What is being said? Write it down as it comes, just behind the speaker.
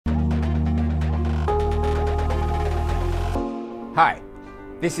Hi,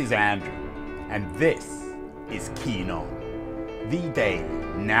 this is Andrew, and this is Keen On, the daily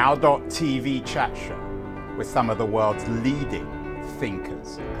now.tv chat show with some of the world's leading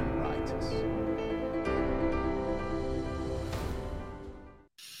thinkers and writers.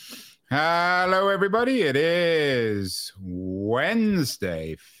 Hello, everybody. It is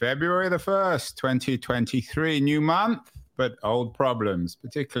Wednesday, February the 1st, 2023. New month, but old problems,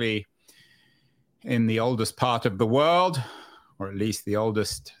 particularly in the oldest part of the world, or at least the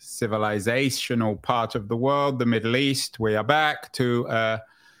oldest civilizational part of the world, the Middle East. We are back to a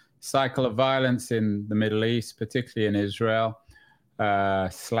cycle of violence in the Middle East, particularly in Israel /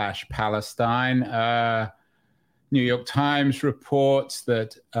 Palestine. New York Times reports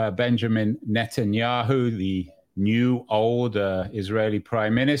that Benjamin Netanyahu, the new old Israeli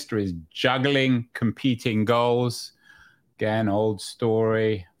prime minister, is juggling competing goals. Again, old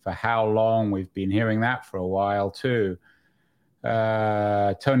story. For how long? We've been hearing that for a while too.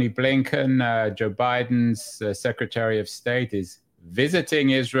 Tony Blinken, Joe Biden's Secretary of State, is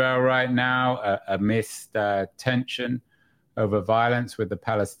visiting Israel right now amidst tension over violence with the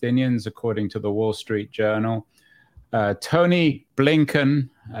Palestinians, according to the Wall Street Journal. Tony Blinken,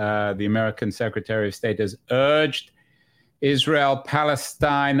 the American Secretary of State, has urged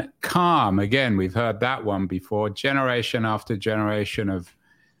Israel-Palestine calm. Again, we've heard that one before. Generation after generation of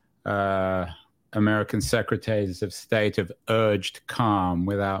American secretaries of state have urged calm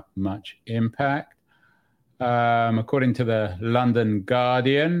without much impact. According to the London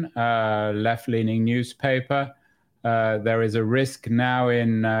Guardian, left-leaning newspaper, there is a risk now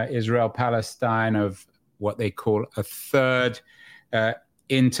in Israel-Palestine of what they call a third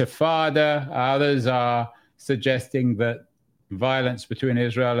intifada. Others are suggesting that violence between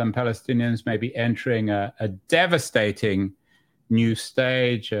Israel and Palestinians may be entering a devastating new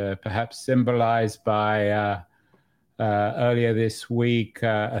stage, perhaps symbolized by earlier this week,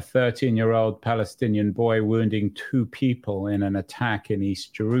 a 13-year-old Palestinian boy wounding 2 people in an attack in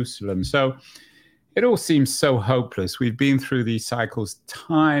East Jerusalem. So it all seems so hopeless. We've been through these cycles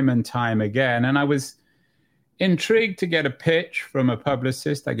time and time again. And I was intrigued to get a pitch from a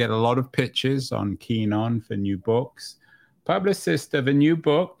publicist. I get a lot of pitches on Keen On for new books. Publicist of a new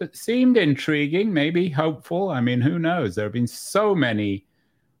book that seemed intriguing, maybe hopeful. I mean, who knows? There have been so many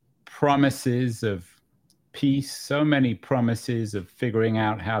promises of peace, so many promises of figuring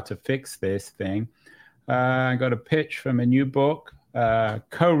out how to fix this thing. I got a pitch from a new book,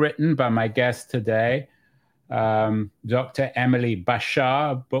 co-written by my guest today, Dr. Emily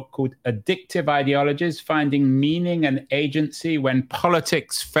Bashah, a book called Addictive Ideologies, Finding Meaning and Agency When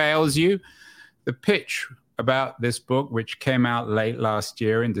Politics Fails You. The pitch about this book, which came out late last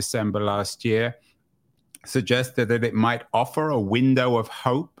year, in December last year, suggested that it might offer a window of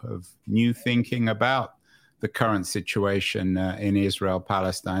hope, of new thinking about the current situation in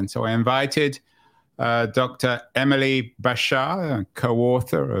Israel-Palestine. So I invited Dr. Emily Bashah,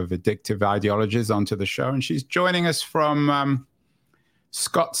 co-author of Addictive Ideologies, onto the show. And she's joining us from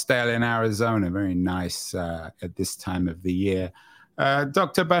Scottsdale in Arizona. Very nice at this time of the year.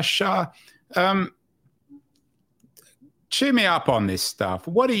 Dr. Bashah, cheer me up on this stuff.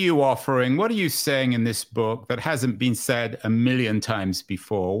 What are you offering? What are you saying in this book that hasn't been said a million times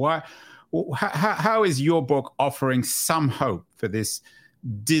before? How is your book offering some hope for this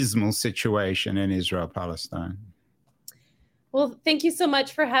dismal situation in Israel-Palestine? Well, thank you so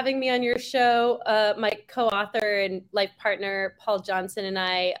much for having me on your show. My co-author and life partner, Paul Johnson, and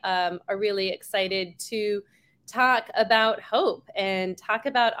I are really excited to talk about hope and talk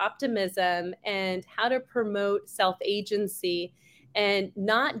about optimism and how to promote self-agency and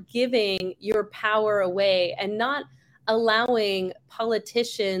not giving your power away and not allowing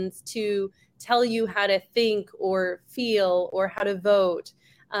politicians to tell you how to think or feel or how to vote,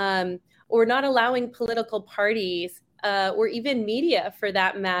 or not allowing political parties or even media, for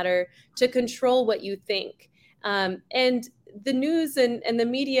that matter, to control what you think. And the news and the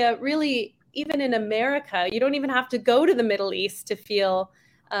media really, even in America, you don't even have to go to the Middle East to feel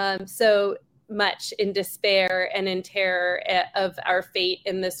so much in despair and in terror of our fate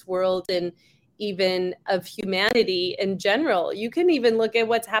in this world and even of humanity in general. You can even look at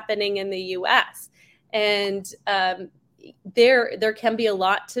what's happening in the US. And there can be a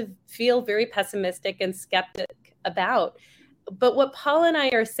lot to feel very pessimistic and skeptic about. But what Paul and I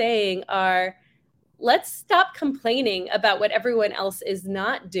are saying are, let's stop complaining about what everyone else is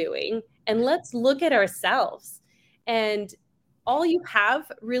not doing, and let's look at ourselves. And all you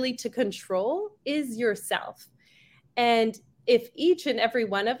have really to control is yourself. And if each and every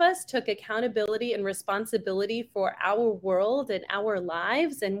one of us took accountability and responsibility for our world and our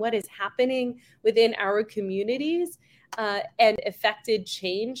lives and what is happening within our communities, and affected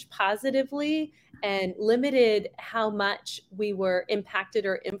change positively and limited how much we were impacted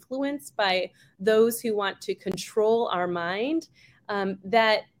or influenced by those who want to control our mind,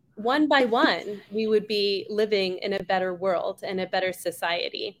 that one by one, we would be living in a better world and a better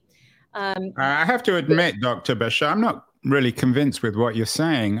society. I have to admit, Dr. Bashah, I'm not really convinced with what you're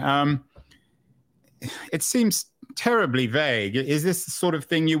saying. It seems terribly vague. Is this the sort of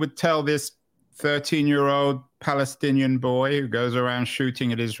thing you would tell this 13-year-old Palestinian boy who goes around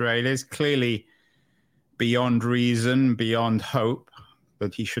shooting at Israelis, clearly beyond reason, beyond hope,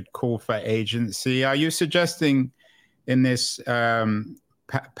 that he should call for agency? Are you suggesting in this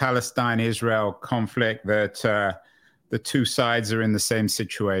Palestine-Israel conflict that the two sides are in the same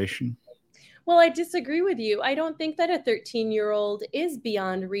situation? Well, I disagree with you. I don't think that a 13-year-old is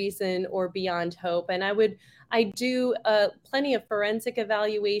beyond reason or beyond hope. And I do plenty of forensic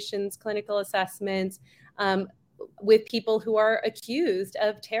evaluations, clinical assessments with people who are accused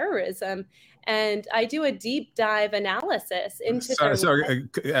of terrorism. And I do a deep dive analysis into.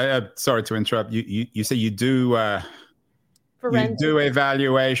 Sorry to interrupt. You say you do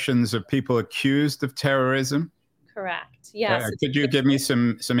evaluations of people accused of terrorism? Correct. Yes. Could you give me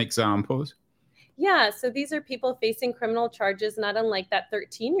some examples? Yeah. So these are people facing criminal charges, not unlike that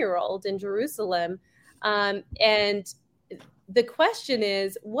 13-year-old in Jerusalem. And the question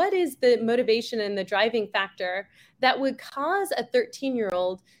is, what is the motivation and the driving factor that would cause a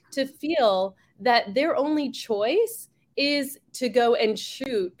 13-year-old to feel that their only choice is to go and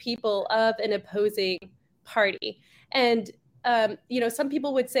shoot people of an opposing party? And, some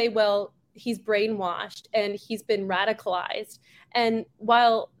people would say, well, he's brainwashed and he's been radicalized. And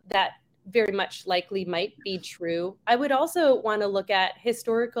while that very much likely might be true, I would also want to look at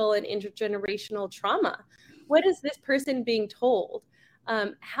historical and intergenerational trauma. What is this person being told?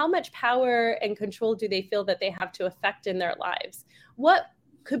 How much power and control do they feel that they have to affect in their lives? What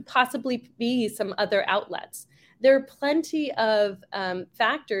could possibly be some other outlets? There are plenty of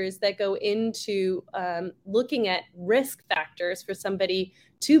factors that go into looking at risk factors for somebody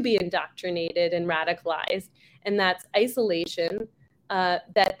to be indoctrinated and radicalized, and that's isolation,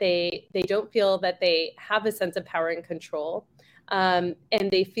 that they don't feel that they have a sense of power and control, and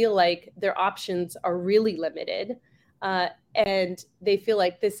they feel like their options are really limited, and they feel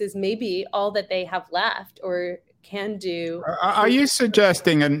like this is maybe all that they have left or can do. Are you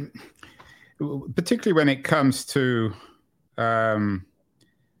suggesting, and particularly when it comes to the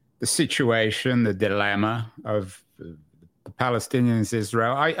situation, the dilemma of the Palestinians,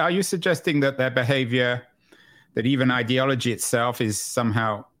 Israel, are you suggesting that their behavior, that even ideology itself is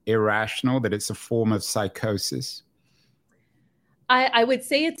somehow irrational, that it's a form of psychosis? I would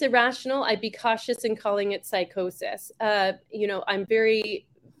say it's irrational. I'd be cautious in calling it psychosis. I'm very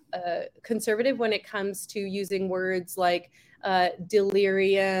conservative when it comes to using words like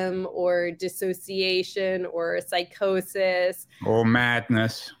delirium or dissociation or psychosis. Or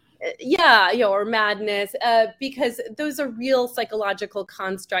madness. Or madness, because those are real psychological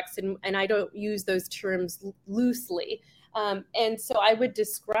constructs, and I don't use those terms loosely. And so I would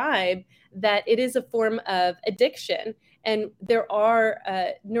describe that it is a form of addiction, and there are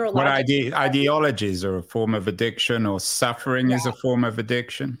neurological... What ideologies are a form of addiction, or suffering is a form of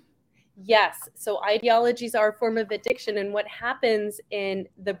addiction? Yes. So ideologies are a form of addiction. And what happens in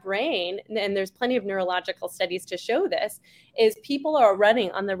the brain, and there's plenty of neurological studies to show this, is people are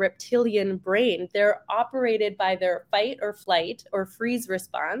running on the reptilian brain. They're operated by their fight or flight or freeze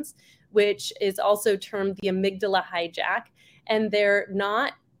response, which is also termed the amygdala hijack. And they're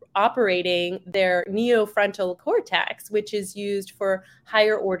not operating their neofrontal cortex, which is used for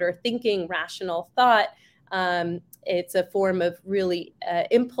higher order thinking, rational thought. It's a form of really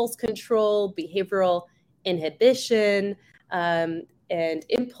impulse control, behavioral inhibition, and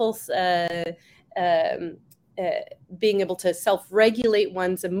impulse, being able to self-regulate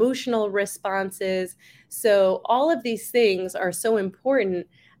one's emotional responses. So all of these things are so important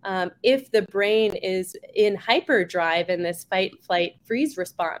if the brain is in hyperdrive in this fight, flight, freeze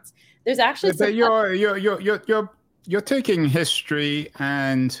response. There's actually you're taking history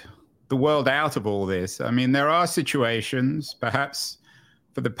and the world out of all this. I mean, there are situations, perhaps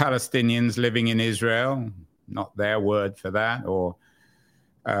for the Palestinians living in Israel, not their word for that, or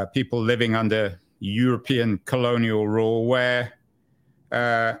people living under European colonial rule, where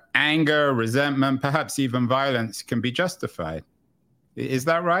anger, resentment, perhaps even violence can be justified. Is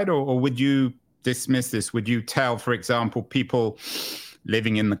that right? Or would you dismiss this? Would you tell, for example, people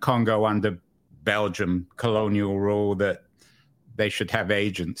living in the Congo under Belgium colonial rule that they should have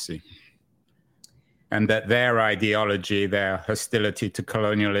agency, and that their ideology, their hostility to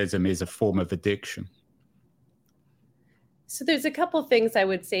colonialism, is a form of addiction. So there's a couple things I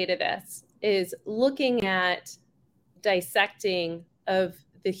would say to this, is looking at dissecting of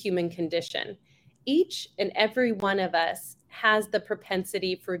the human condition. Each and every one of us has the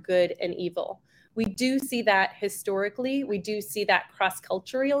propensity for good and evil. We do see that historically, we do see that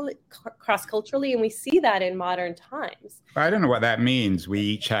cross-culturally, and we see that in modern times. I don't know what that means. We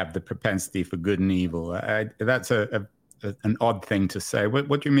each have the propensity for good and evil. That's an odd thing to say.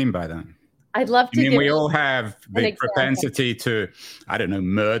 What do you mean by that? I'd love to. I mean, we all have the propensity to, I don't know,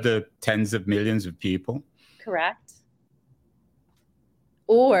 murder tens of millions of people. Correct.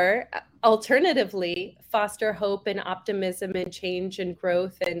 Or alternatively, foster hope and optimism and change and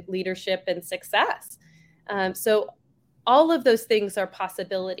growth and leadership and success. So all of those things are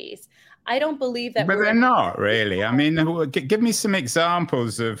possibilities. I don't believe that. But they're not really. I mean, give me some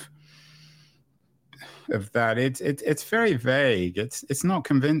examples of that. It's very vague. It's not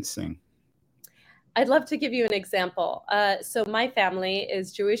convincing. I'd love to give you an example. So my family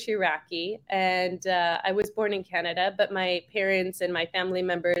is Jewish Iraqi, and I was born in Canada, but my parents and my family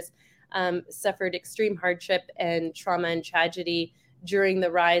members suffered extreme hardship and trauma and tragedy during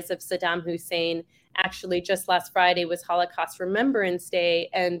the rise of Saddam Hussein. Actually, just last Friday was Holocaust Remembrance Day,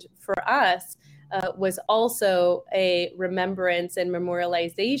 and for us was also a remembrance and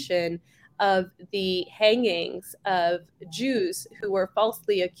memorialization of the hangings of Jews who were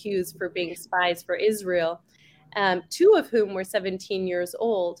falsely accused for being spies for Israel, two of whom were 17 years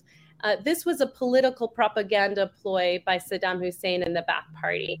old. This was a political propaganda ploy by Saddam Hussein and the Ba'ath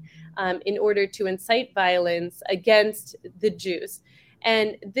Party in order to incite violence against the Jews.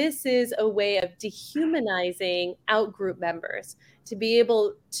 And this is a way of dehumanizing outgroup members, to be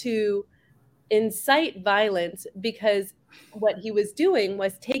able to incite violence, because what he was doing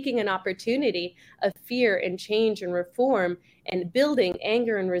was taking an opportunity of fear and change and reform and building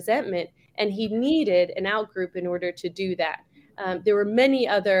anger and resentment. And he needed an outgroup in order to do that. There were many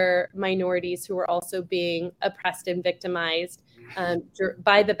other minorities who were also being oppressed and victimized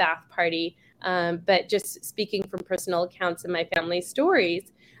by the Ba'ath Party. But just speaking from personal accounts in my family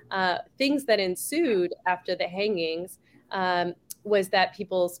stories, things that ensued after the hangings was that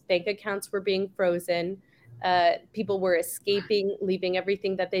people's bank accounts were being frozen. People were escaping, leaving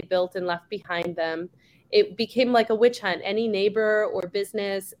everything that they built and left behind them. It became like a witch hunt. Any neighbor or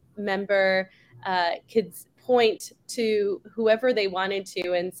business member could point to whoever they wanted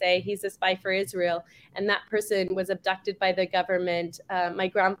to and say, he's a spy for Israel. And that person was abducted by the government. My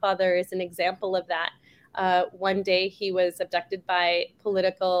grandfather is an example of that. One day he was abducted by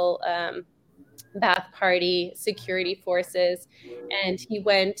political Ba'ath Party security forces, and he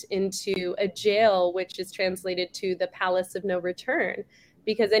went into a jail, which is translated to the Palace of No Return,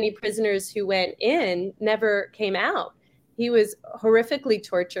 because any prisoners who went in never came out. He was horrifically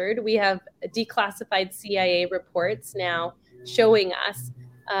tortured. We have declassified CIA reports now showing us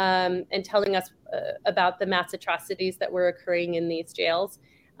and telling us about the mass atrocities that were occurring in these jails.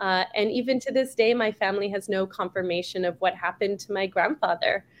 And even to this day, my family has no confirmation of what happened to my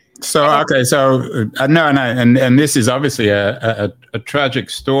grandfather. So, okay, so and this is obviously a tragic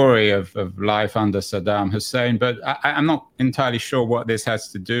story of life under Saddam Hussein, but I'm not entirely sure what this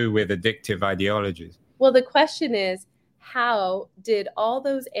has to do with addictive ideologies. Well, the question is, how did all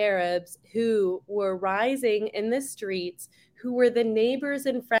those Arabs who were rising in the streets, who were the neighbors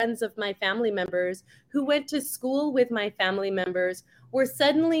and friends of my family members, who went to school with my family members, were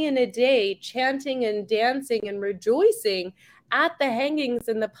suddenly in a day chanting and dancing and rejoicing at the hangings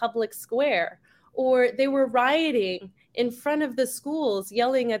in the public square? Or they were rioting in front of the schools,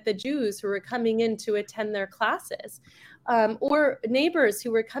 yelling at the Jews who were coming in to attend their classes. Or neighbors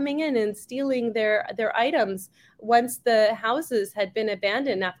who were coming in and stealing their items once the houses had been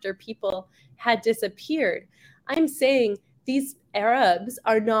abandoned after people had disappeared. I'm saying these Arabs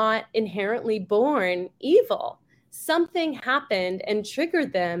are not inherently born evil. Something happened and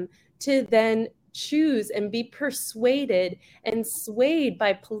triggered them to then choose and be persuaded and swayed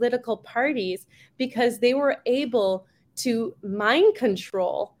by political parties, because they were able to mind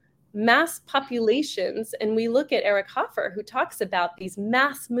control mass populations. And we look at Eric Hoffer, who talks about these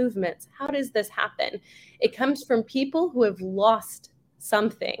mass movements. How does this happen? It comes from people who have lost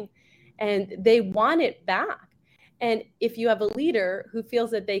something and they want it back. And if you have a leader who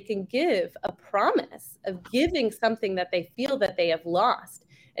feels that they can give a promise of giving something that they feel that they have lost,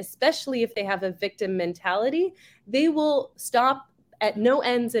 especially if they have a victim mentality, they will stop at no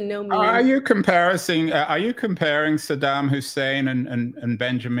ends and no means. Are you comparing Saddam Hussein and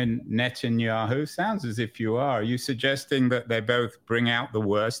Benjamin Netanyahu? Sounds as if you are. Are you suggesting that they both bring out the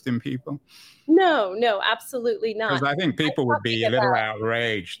worst in people? No, absolutely not. Because I think people would be a little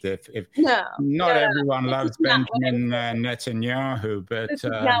outraged if not everyone loves Benjamin Netanyahu, but this is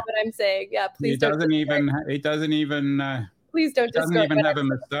not what I'm saying. Yeah, please he doesn't even please don't doesn't even have a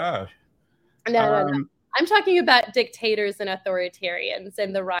mustache. No. I'm talking about dictators and authoritarians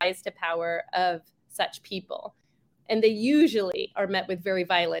and the rise to power of such people. And they usually are met with very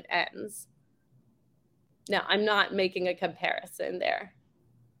violent ends. Now, I'm not making a comparison there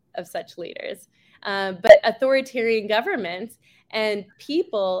of such leaders. But authoritarian governments and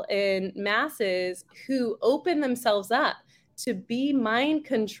people in masses who open themselves up to be mind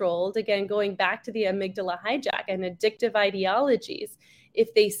controlled, again, going back to the amygdala hijack and addictive ideologies,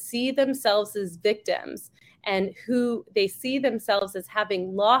 if they see themselves as victims and who they see themselves as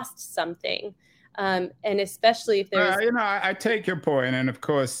having lost something, and especially if there's... I take your point, and of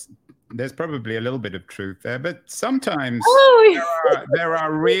course, there's probably a little bit of truth there, but sometimes there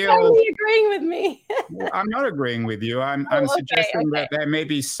are real... Are you agreeing with me? I'm not agreeing with you. I'm suggesting that there may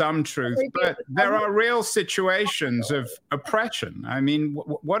be some truth, but there are real situations of oppression. I mean,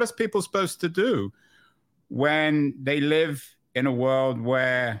 what are people supposed to do when they live in a world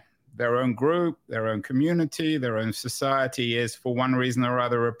where their own group, their own community, their own society is, for one reason or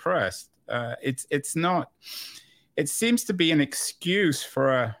other, oppressed? It's not. It seems to be an excuse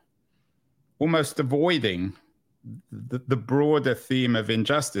for almost avoiding the broader theme of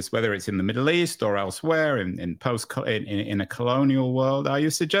injustice, whether it's in the Middle East or elsewhere in a colonial world. Are you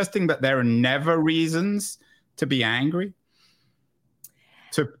suggesting that there are never reasons to be angry,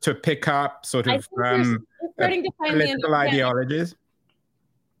 to pick up sort of political ideologies?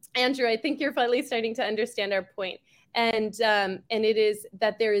 Andrew, I think you're finally starting to understand our point. And it is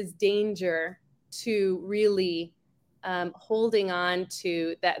that there is danger to really holding on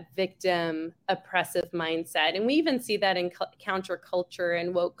to that victim oppressive mindset. And we even see that in counterculture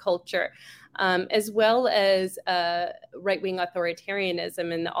and woke culture, as well as right-wing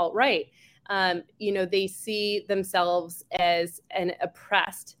authoritarianism and the alt-right. They see themselves as an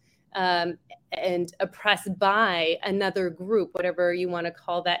oppressed and oppressed by another group, whatever you want to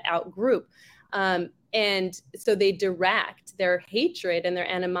call that out group. And so they direct their hatred and their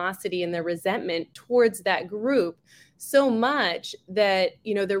animosity and their resentment towards that group so much that,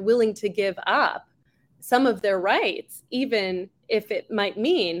 they're willing to give up some of their rights, even if it might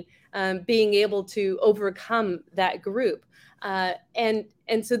mean being able to overcome that group. And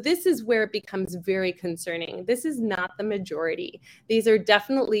so this is where it becomes very concerning. This is not the majority. These are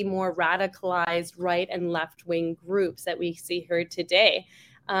definitely more radicalized right and left wing groups that we see here today.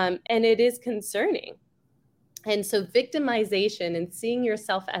 And it is concerning. And so victimization and seeing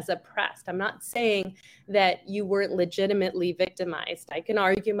yourself as oppressed, I'm not saying that you weren't legitimately victimized. I can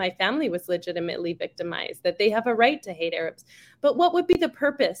argue my family was legitimately victimized, that they have a right to hate Arabs. But what would be the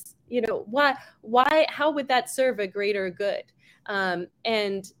purpose? Why, how would that serve a greater good?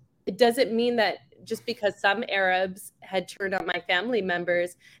 And it doesn't mean that just because some Arabs had turned on my family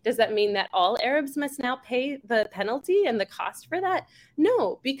members, does that mean that all Arabs must now pay the penalty and the cost for that?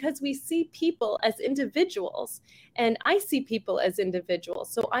 No, because we see people as individuals, and I see people as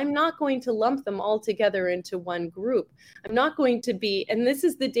individuals. So I'm not going to lump them all together into one group. I'm not going to be, and this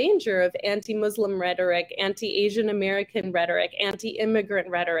is the danger of anti-Muslim rhetoric, anti-Asian American rhetoric, anti-immigrant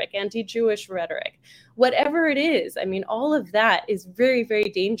rhetoric, anti-Jewish rhetoric, whatever it is. I mean, all of that is very,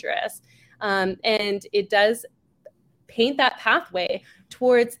 very dangerous. And it does paint that pathway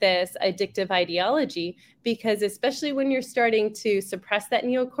towards this addictive ideology, because especially when you're starting to suppress that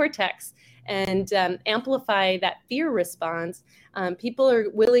neocortex and amplify that fear response, people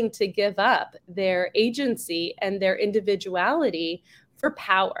are willing to give up their agency and their individuality for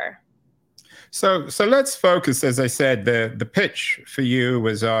power. So let's focus. As I said, the pitch for you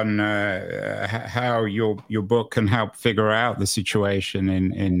was on how your book can help figure out the situation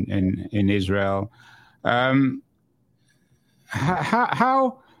in Israel. How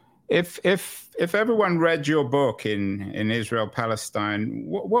if everyone read your book in Israel Palestine,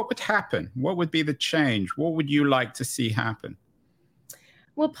 what would happen? What would be the change? What would you like to see happen?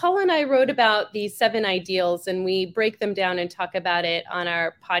 Well, Paul and I wrote about these 7 ideals, and we break them down and talk about it on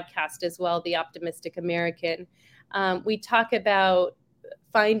our podcast as well, The Optimistic American. We talk about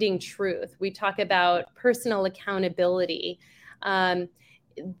finding truth. We talk about personal accountability,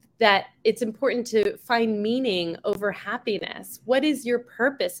 that it's important to find meaning over happiness. What is your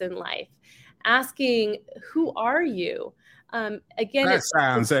purpose in life? Asking, who are you? Again, that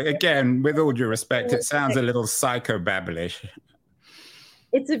sounds, again, with all due respect, it sounds a little psychobabblish.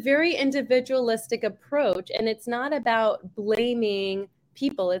 It's a very individualistic approach, and it's not about blaming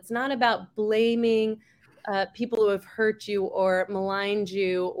people. It's not about blaming people who have hurt you or maligned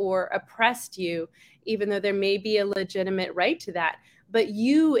you or oppressed you, even though there may be a legitimate right to that. But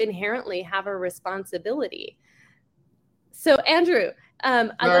you inherently have a responsibility. So, Andrew,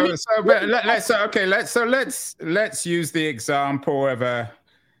 let's use the example of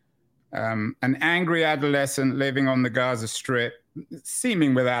an angry adolescent living on the Gaza Strip,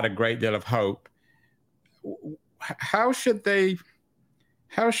 seeming without a great deal of hope. How should they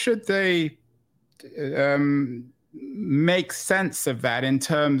make sense of that in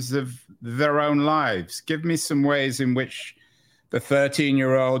terms of their own lives? Give me some ways in which the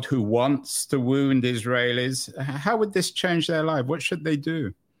 13-year-old who wants to wound Israelis, how would this change their life? What should they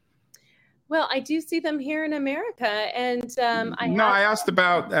do? Well, I do see them here in America, and I asked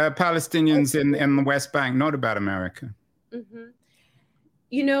about Palestinians in the West Bank, not about America. Mm-hmm.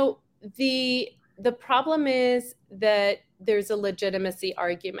 You know, the problem is that there's a legitimacy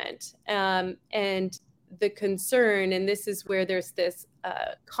argument, and the concern, and this is where there's this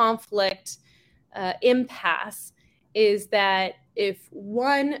conflict impasse, is that if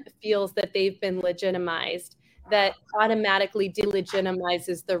one feels that they've been legitimized, that automatically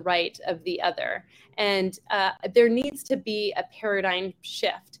delegitimizes the right of the other. And there needs to be a paradigm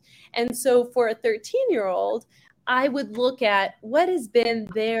shift. And so for a 13-year-old, I would look at what has been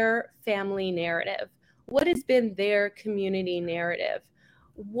their family narrative, what has been their community narrative,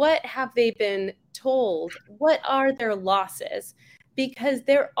 what have they been told, what are their losses, because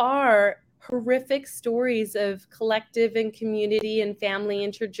there are horrific stories of collective and community and family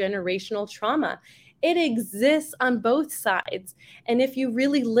intergenerational trauma. It exists on both sides. And if you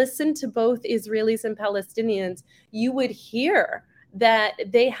really listen to both Israelis and Palestinians, you would hear that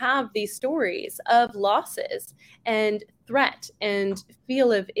they have these stories of losses and threat and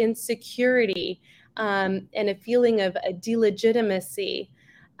feel of insecurity and a feeling of a delegitimacy.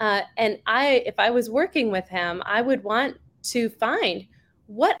 And if I was working with him, I would want to find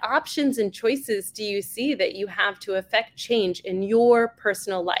what options and choices do you see that you have to affect change in your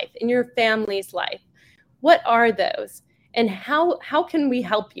personal life, in your family's life? What are those? And how can we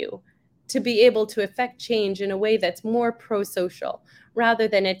help you to be able to affect change in a way that's more pro-social rather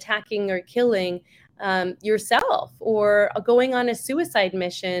than attacking or killing yourself or going on a suicide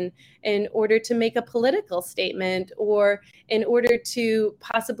mission in order to make a political statement or in order to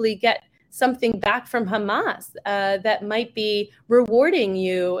possibly get something back from Hamas that might be rewarding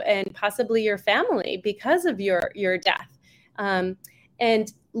you and possibly your family because of your death.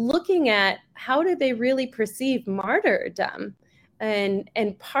 And looking at how do they really perceive martyrdom?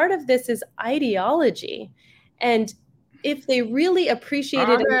 And part of this is ideology. And if they really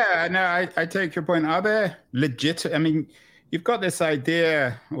appreciated I take your point. Are there legit? I mean, you've got this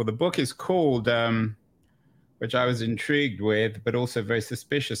idea, or the book is called, which I was intrigued with, but also very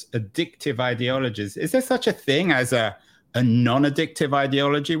suspicious, addictive ideologies. Is there such a thing as a non-addictive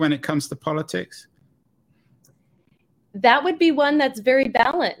ideology when it comes to politics? That would be one that's very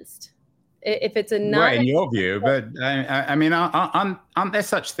balanced. If it's a right, in your view, but I mean, aren't there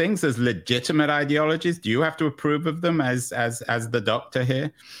such things as legitimate ideologies? Do you have to approve of them as the doctor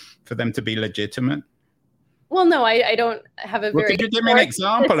here for them to be legitimate? Well, no, I don't have a very... Could you give me an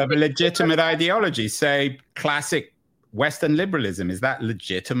example of a legitimate ideology? Say, classic Western liberalism. Is that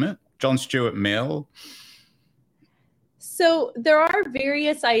legitimate? John Stuart Mill? So there are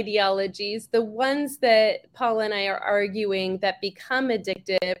various ideologies. The ones that Paul and I are arguing that become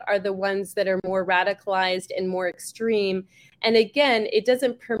addictive are the ones that are more radicalized and more extreme. And again, it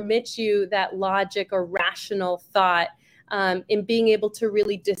doesn't permit you that logic or rational thought in being able to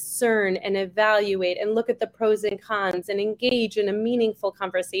really discern and evaluate and look at the pros and cons and engage in a meaningful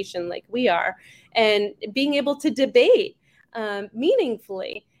conversation like we are, and being able to debate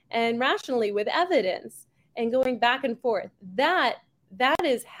meaningfully and rationally with evidence and going back and forth. That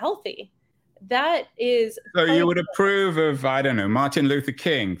is healthy. That is... So you would approve of, I don't know, Martin Luther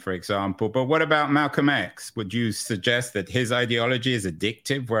King, for example, but what about Malcolm X? Would you suggest that his ideology is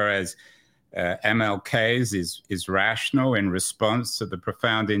addictive, whereas MLK's is rational in response to the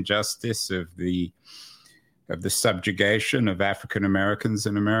profound injustice of the subjugation of African Americans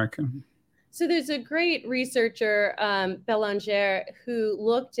in America? So there's a great researcher, Belanger, who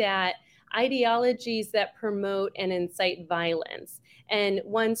looked at ideologies that promote and incite violence and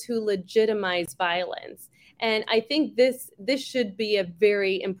ones who legitimize violence. And I think this should be a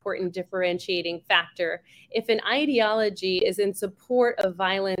very important differentiating factor. If an ideology is in support of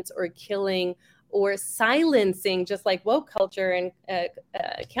violence or killing or silencing, just like woke culture and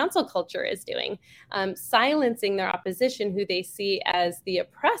council culture is doing, silencing their opposition, who they see as the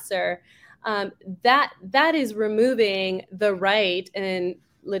oppressor, that is removing the right and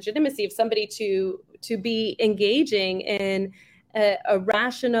legitimacy of somebody to be engaging in a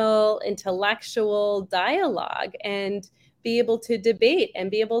rational, intellectual dialogue and be able to debate and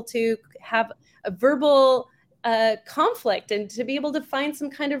be able to have a verbal conflict and to be able to find some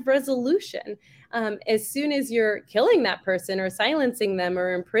kind of resolution. As soon as you're killing that person or silencing them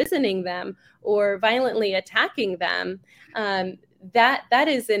or imprisoning them or violently attacking them, that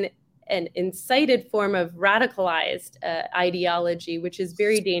is an incited form of radicalized ideology, which is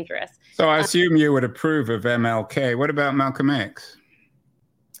very dangerous. So I assume you would approve of MLK. What about Malcolm X?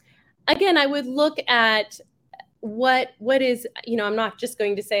 Again, I would look at what is, I'm not just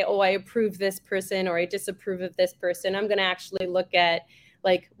going to say, oh, I approve this person or I disapprove of this person. I'm going to actually look at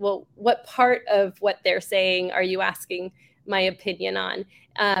what part of what they're saying are you asking my opinion on?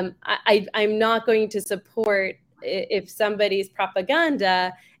 I'm not going to support if somebody's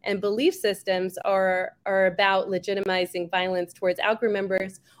propaganda and belief systems are about legitimizing violence towards out-group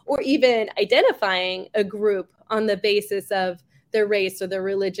members, or even identifying a group on the basis of their race or their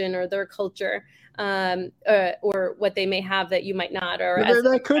religion or their culture, or what they may have that you might not. Or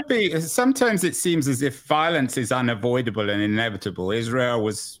there could be. Sometimes it seems as if violence is unavoidable and inevitable. Israel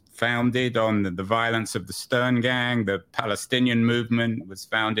was founded on the violence of the Stern Gang. The Palestinian movement was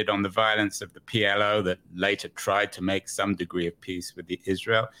founded on the violence of the PLO that later tried to make some degree of peace with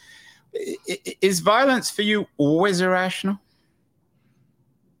Israel. Is violence for you always irrational?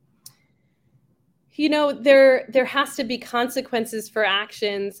 There has to be consequences for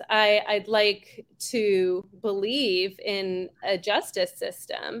actions. I'd like to believe in a justice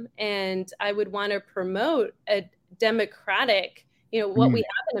system, and I would want to promote a democratic, what we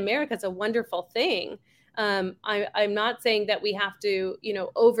have in America is a wonderful thing. I'm not saying that we have to,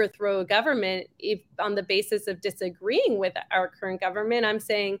 overthrow a government on the basis of disagreeing with our current government. I'm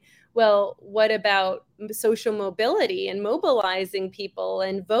saying, well, what about social mobility and mobilizing people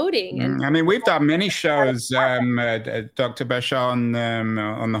and voting? And we've done many shows, Dr. Bashah,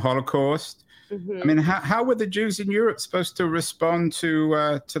 on the Holocaust. Mm-hmm. How were the Jews in Europe supposed to respond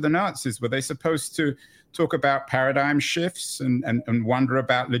to the Nazis? Were they supposed to talk about paradigm shifts and wonder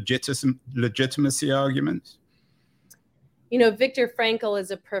about legitimacy arguments? Viktor Frankl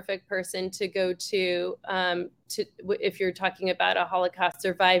is a perfect person to go to if you're talking about a Holocaust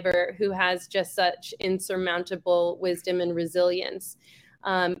survivor who has just such insurmountable wisdom and resilience.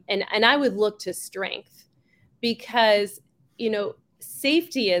 And I would look to strength, because,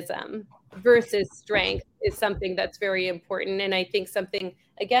 safetyism versus strength is something that's very important. And I think something,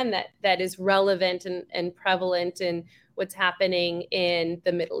 again, that is relevant and prevalent in what's happening in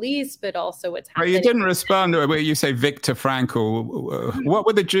the Middle East, but also what's happening. You didn't respond to it where you say Viktor Frankl. What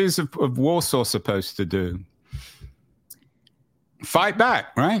were the Jews of Warsaw supposed to do? Fight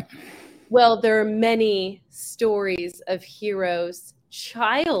back, right? Well, there are many stories of heroes,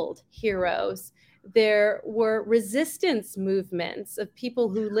 child heroes. There were resistance movements of people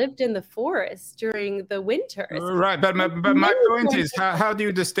who lived in the forest during the winters. Right, but my point is, how do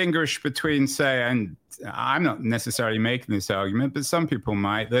you distinguish between, say, and I'm not necessarily making this argument, but some people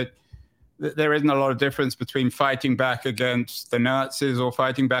might, that there isn't a lot of difference between fighting back against the Nazis or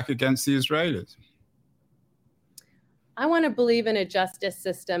fighting back against the Israelis? I want to believe in a justice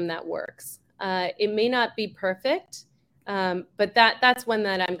system that works. It may not be perfect, but that's one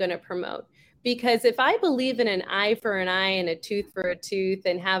that I'm going to promote. Because if I believe in an eye for an eye and a tooth for a tooth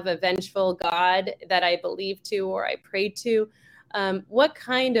and have a vengeful God that I believe to or I pray to, what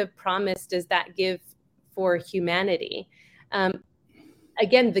kind of promise does that give for humanity?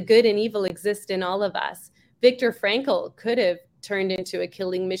 Again, the good and evil exist in all of us. Viktor Frankl could have turned into a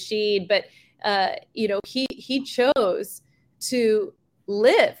killing machine, but he chose to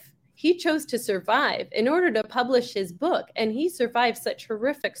live. He chose to survive in order to publish his book, and he survived such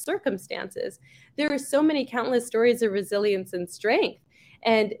horrific circumstances. There are so many countless stories of resilience and strength,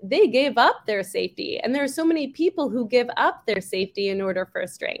 and they gave up their safety. And there are so many people who give up their safety in order for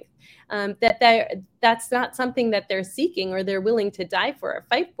strength, that's not something that they're seeking or they're willing to die for or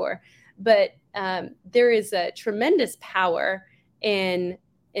fight for. But there is a tremendous power in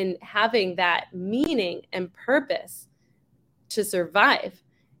having that meaning and purpose to survive.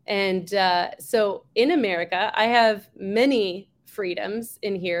 And so in America, I have many freedoms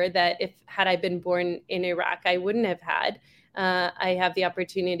in here that had I been born in Iraq, I wouldn't have had. I have the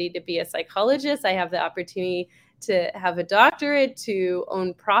opportunity to be a psychologist. I have the opportunity to have a doctorate, to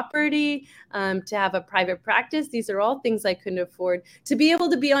own property, to have a private practice. These are all things I couldn't afford. To be able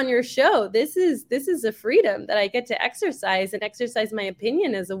to be on your show, this is a freedom that I get to exercise my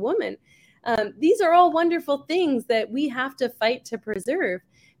opinion as a woman. These are all wonderful things that we have to fight to preserve,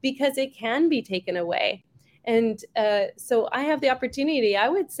 because it can be taken away. And so I have the opportunity. I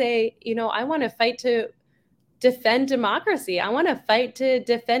would say, I want to fight to defend democracy. I want to fight to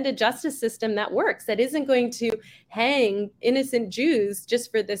defend a justice system that works, that isn't going to hang innocent Jews just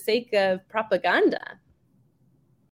for the sake of propaganda.